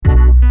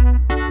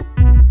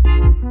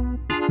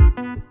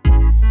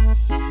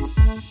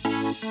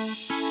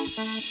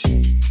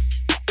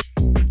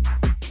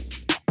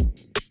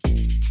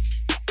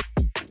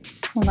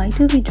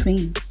do we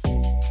dream?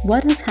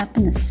 What is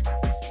happiness?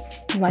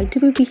 Why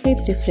do we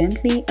behave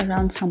differently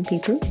around some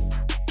people?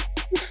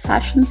 Is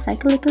fashion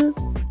cyclical?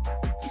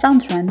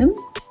 Sounds random?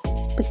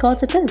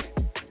 Because it is.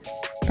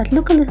 But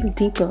look a little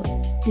deeper.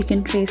 You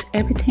can trace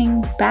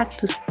everything back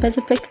to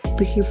specific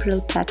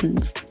behavioral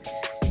patterns.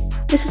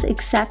 This is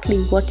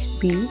exactly what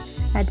we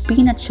at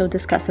BNet Show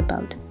discuss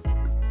about.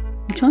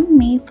 Join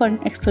me for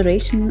an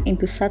exploration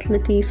into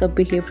subtleties of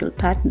behavioral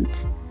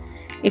patterns.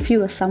 If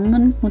you are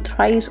someone who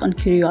thrives on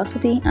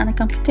curiosity and are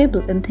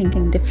comfortable in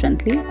thinking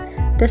differently,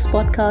 this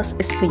podcast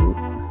is for you.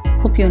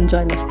 Hope you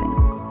enjoy listening.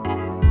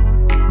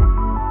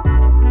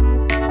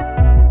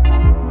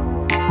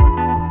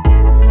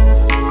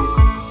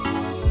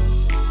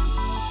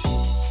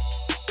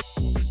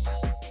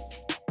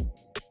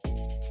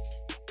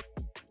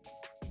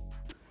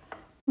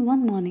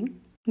 One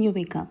morning, you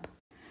wake up,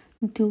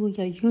 do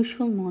your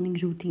usual morning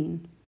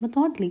routine, but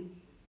oddly,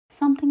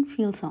 something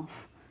feels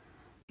off.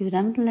 You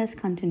nevertheless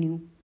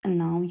continue, and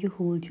now you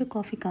hold your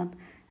coffee cup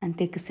and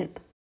take a sip.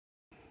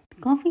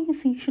 The coffee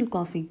is usual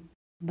coffee,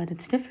 but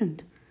it's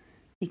different.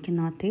 You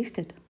cannot taste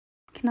it,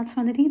 cannot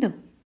smell it either.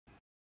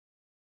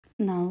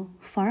 Now,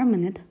 for a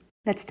minute,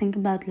 let's think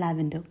about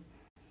lavender.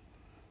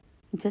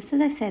 Just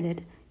as I said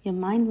it, your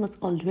mind was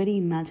already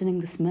imagining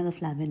the smell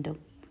of lavender.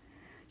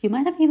 You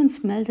might have even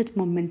smelled it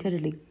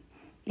momentarily,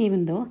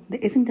 even though there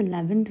isn't a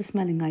lavender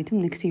smelling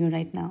item next to you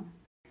right now.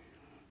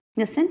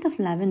 The scent of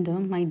lavender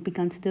might be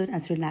considered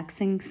as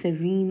relaxing,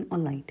 serene, or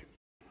light.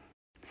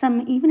 Some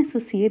may even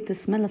associate the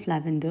smell of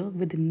lavender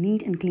with a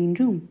neat and clean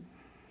room.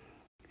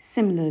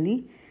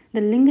 Similarly, the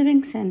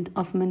lingering scent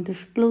of mint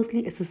is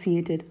closely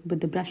associated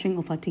with the brushing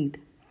of our teeth.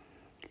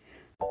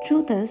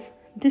 Truth is,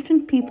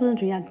 different people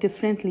react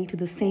differently to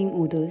the same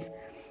odors,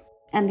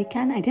 and they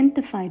can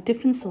identify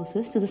different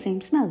sources to the same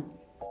smell.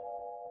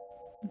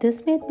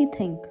 This made me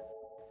think,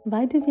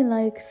 why do we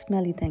like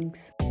smelly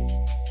things?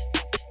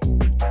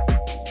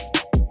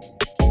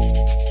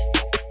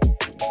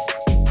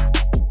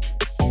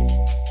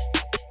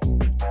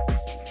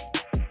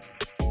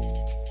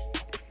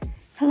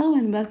 Hello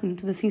and welcome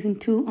to the season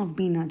 2 of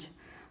Be Nudge,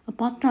 a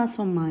podcast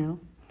from Maya.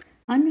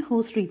 I'm your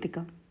host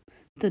Ritika.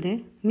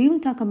 Today, we will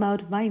talk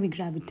about why we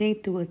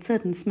gravitate towards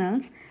certain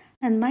smells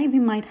and why we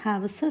might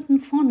have a certain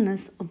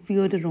fondness of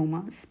weird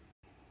aromas.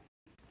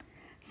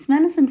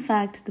 Smell is in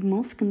fact the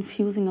most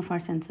confusing of our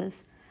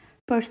senses.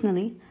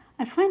 Personally,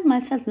 I find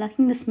myself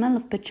liking the smell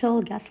of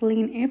petrol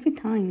gasoline every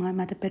time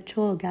I'm at a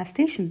petrol gas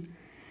station.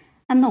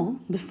 And no,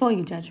 before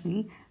you judge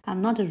me,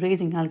 I'm not a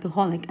raging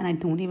alcoholic and I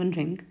don't even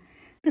drink.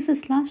 This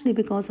is largely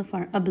because of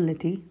our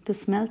ability to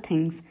smell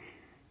things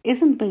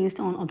isn't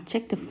based on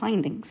objective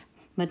findings,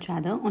 but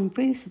rather on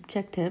very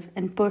subjective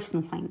and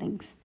personal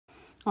findings.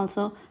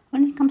 Also,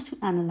 when it comes to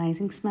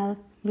analyzing smell,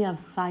 we are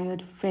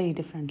wired very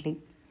differently.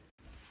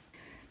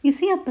 You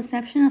see, our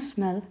perception of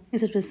smell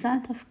is a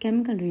result of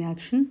chemical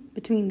reaction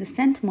between the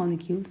scent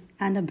molecules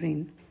and our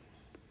brain.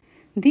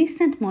 These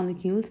scent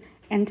molecules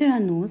enter our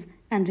nose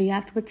and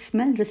react with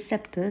smell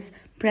receptors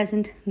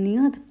present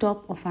near the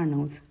top of our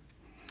nose.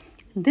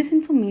 This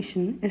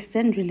information is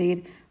then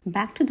relayed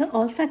back to the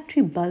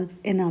olfactory bulb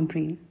in our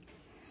brain.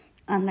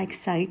 Unlike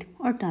sight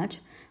or touch,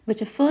 which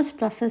are first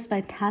processed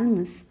by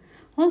thalamus,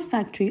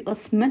 olfactory or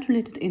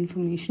smell-related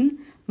information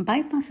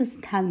bypasses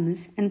the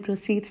thalamus and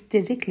proceeds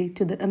directly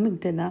to the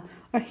amygdala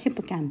or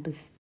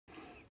hippocampus,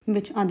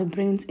 which are the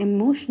brain's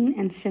emotion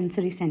and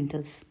sensory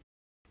centers.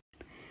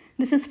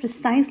 This is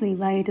precisely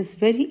why it is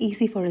very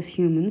easy for us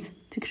humans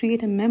to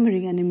create a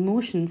memory and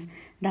emotions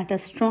that are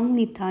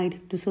strongly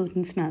tied to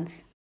certain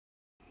smells.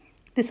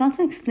 This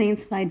also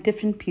explains why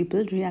different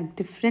people react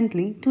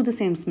differently to the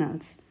same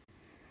smells.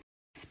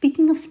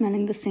 Speaking of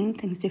smelling the same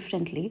things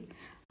differently,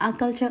 our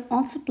culture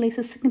also plays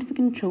a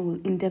significant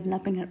role in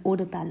developing our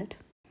odor palette.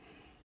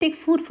 Take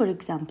food for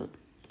example.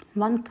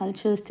 One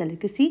culture's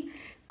delicacy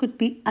could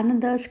be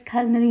another's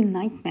culinary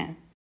nightmare.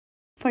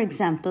 For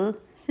example,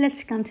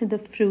 let's consider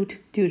fruit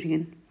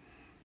durian.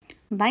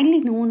 Widely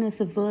known as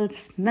the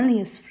world's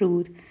smelliest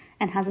fruit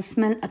and has a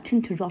smell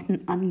akin to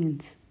rotten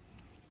onions.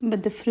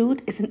 But the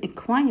fruit is an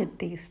acquired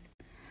taste.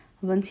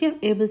 Once you're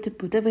able to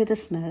put away the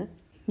smell,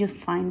 you'll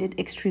find it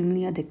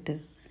extremely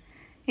addictive.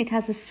 It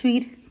has a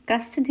sweet,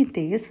 custardy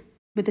taste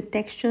with a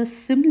texture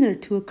similar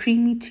to a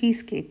creamy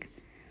cheesecake.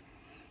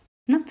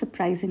 Not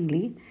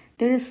surprisingly,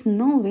 there is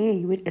no way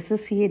you would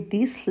associate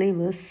these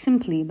flavors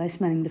simply by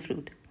smelling the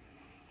fruit.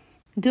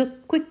 Do a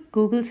quick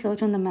Google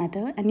search on the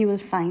matter and you will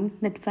find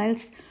that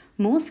whilst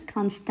most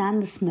can't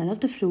stand the smell of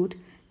the fruit,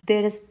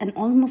 there is an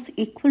almost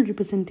equal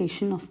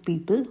representation of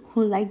people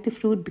who like the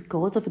fruit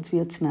because of its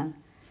weird smell.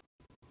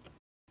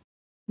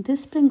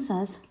 This brings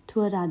us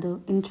to a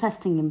rather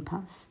interesting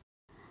impasse.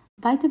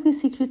 Why do we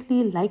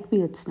secretly like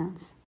weird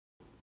smells?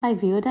 By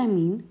weird, I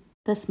mean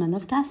the smell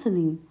of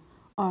gasoline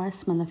or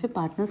smell of your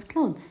partner's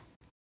clothes.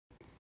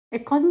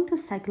 According to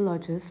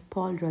psychologist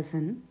Paul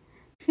Rozin,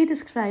 he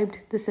described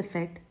this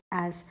effect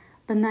as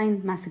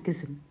benign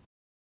masochism.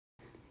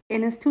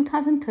 In his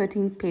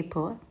 2013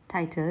 paper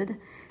titled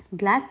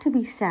Glad to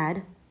be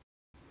Sad,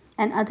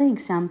 and other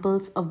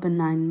examples of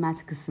benign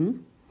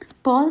masochism,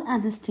 Paul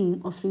and his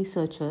team of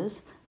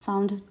researchers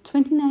found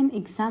 29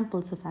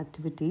 examples of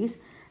activities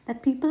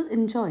that people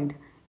enjoyed,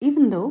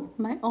 even though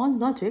by all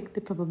logic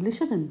they probably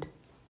shouldn't.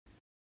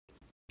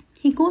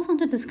 He goes on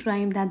to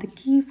describe that the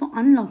key for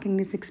unlocking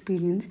this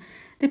experience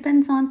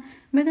depends on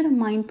whether a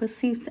mind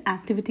perceives the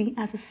activity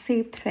as a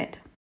safe threat.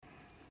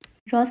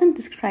 Rosen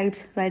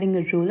describes riding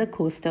a roller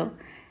coaster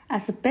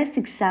as the best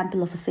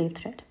example of a safe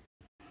threat.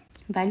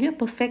 While you're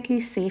perfectly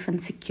safe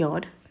and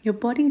secured, your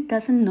body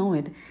doesn't know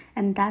it,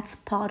 and that's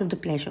part of the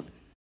pleasure.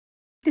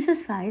 This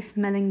is why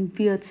smelling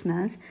weird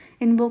smells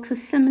invokes a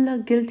similar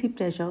guilty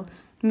pleasure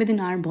within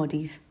our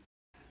bodies.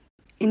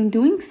 In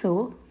doing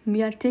so,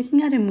 we are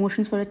taking our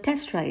emotions for a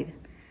test ride,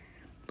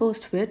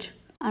 post which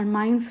our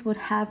minds would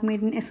have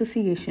made an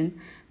association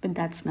with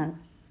that smell.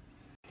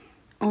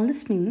 All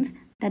this means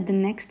that the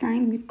next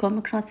time you come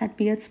across that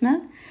weird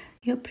smell,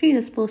 you're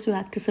predisposed to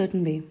act a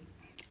certain way.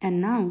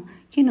 And now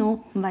you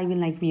know why we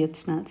like weird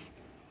smells.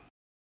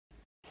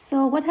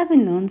 So, what have we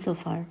learned so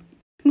far?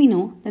 We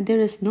know that there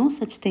is no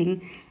such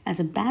thing as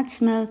a bad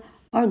smell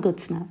or good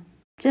smell,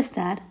 just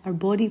that our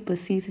body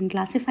perceives and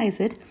classifies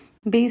it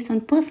based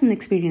on personal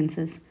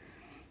experiences.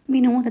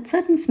 We know that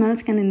certain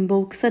smells can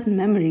invoke certain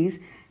memories,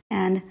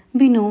 and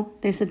we know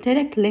there's a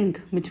direct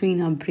link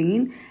between our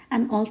brain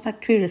and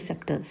olfactory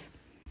receptors.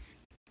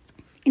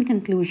 In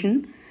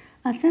conclusion,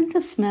 our sense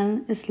of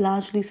smell is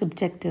largely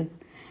subjective,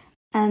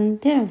 and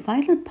they're a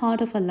vital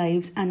part of our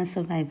lives and our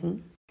survival.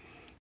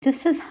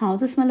 Just as how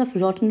the smell of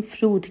rotten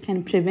fruit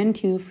can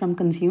prevent you from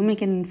consuming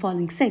it and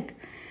falling sick,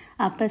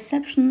 our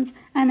perceptions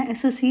and our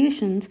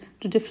associations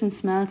to different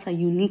smells are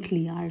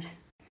uniquely ours.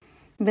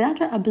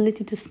 Without our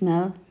ability to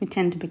smell, we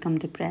tend to become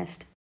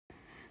depressed.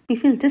 We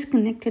feel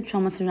disconnected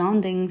from our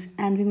surroundings,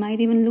 and we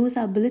might even lose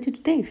our ability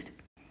to taste.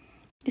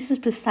 This is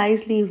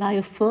precisely why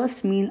your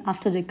first meal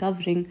after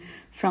recovering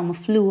from a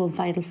flu or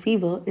viral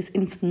fever is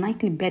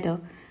infinitely better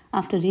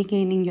after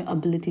regaining your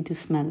ability to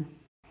smell.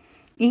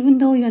 Even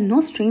though you are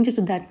no stranger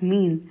to that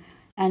meal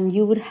and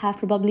you would have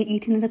probably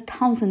eaten it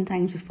 1,000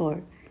 times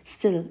before,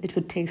 still it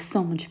would taste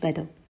so much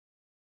better.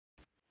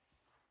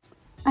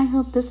 I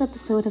hope this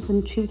episode has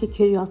intrigued your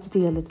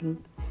curiosity a little.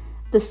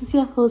 This is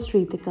your host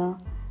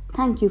Ritika.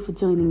 Thank you for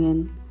joining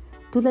in.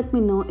 Do let me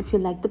know if you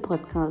like the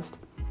podcast.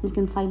 You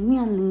can find me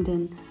on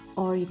LinkedIn,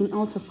 or you can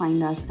also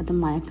find us at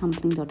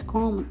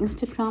themayacompany.com on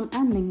Instagram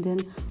and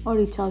LinkedIn, or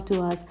reach out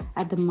to us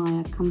at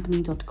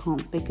themayacompany.com,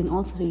 where you can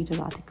also read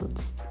our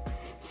articles.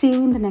 See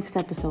you in the next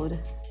episode.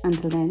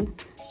 Until then,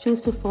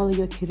 choose to follow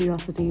your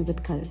curiosity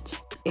with courage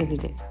every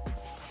day.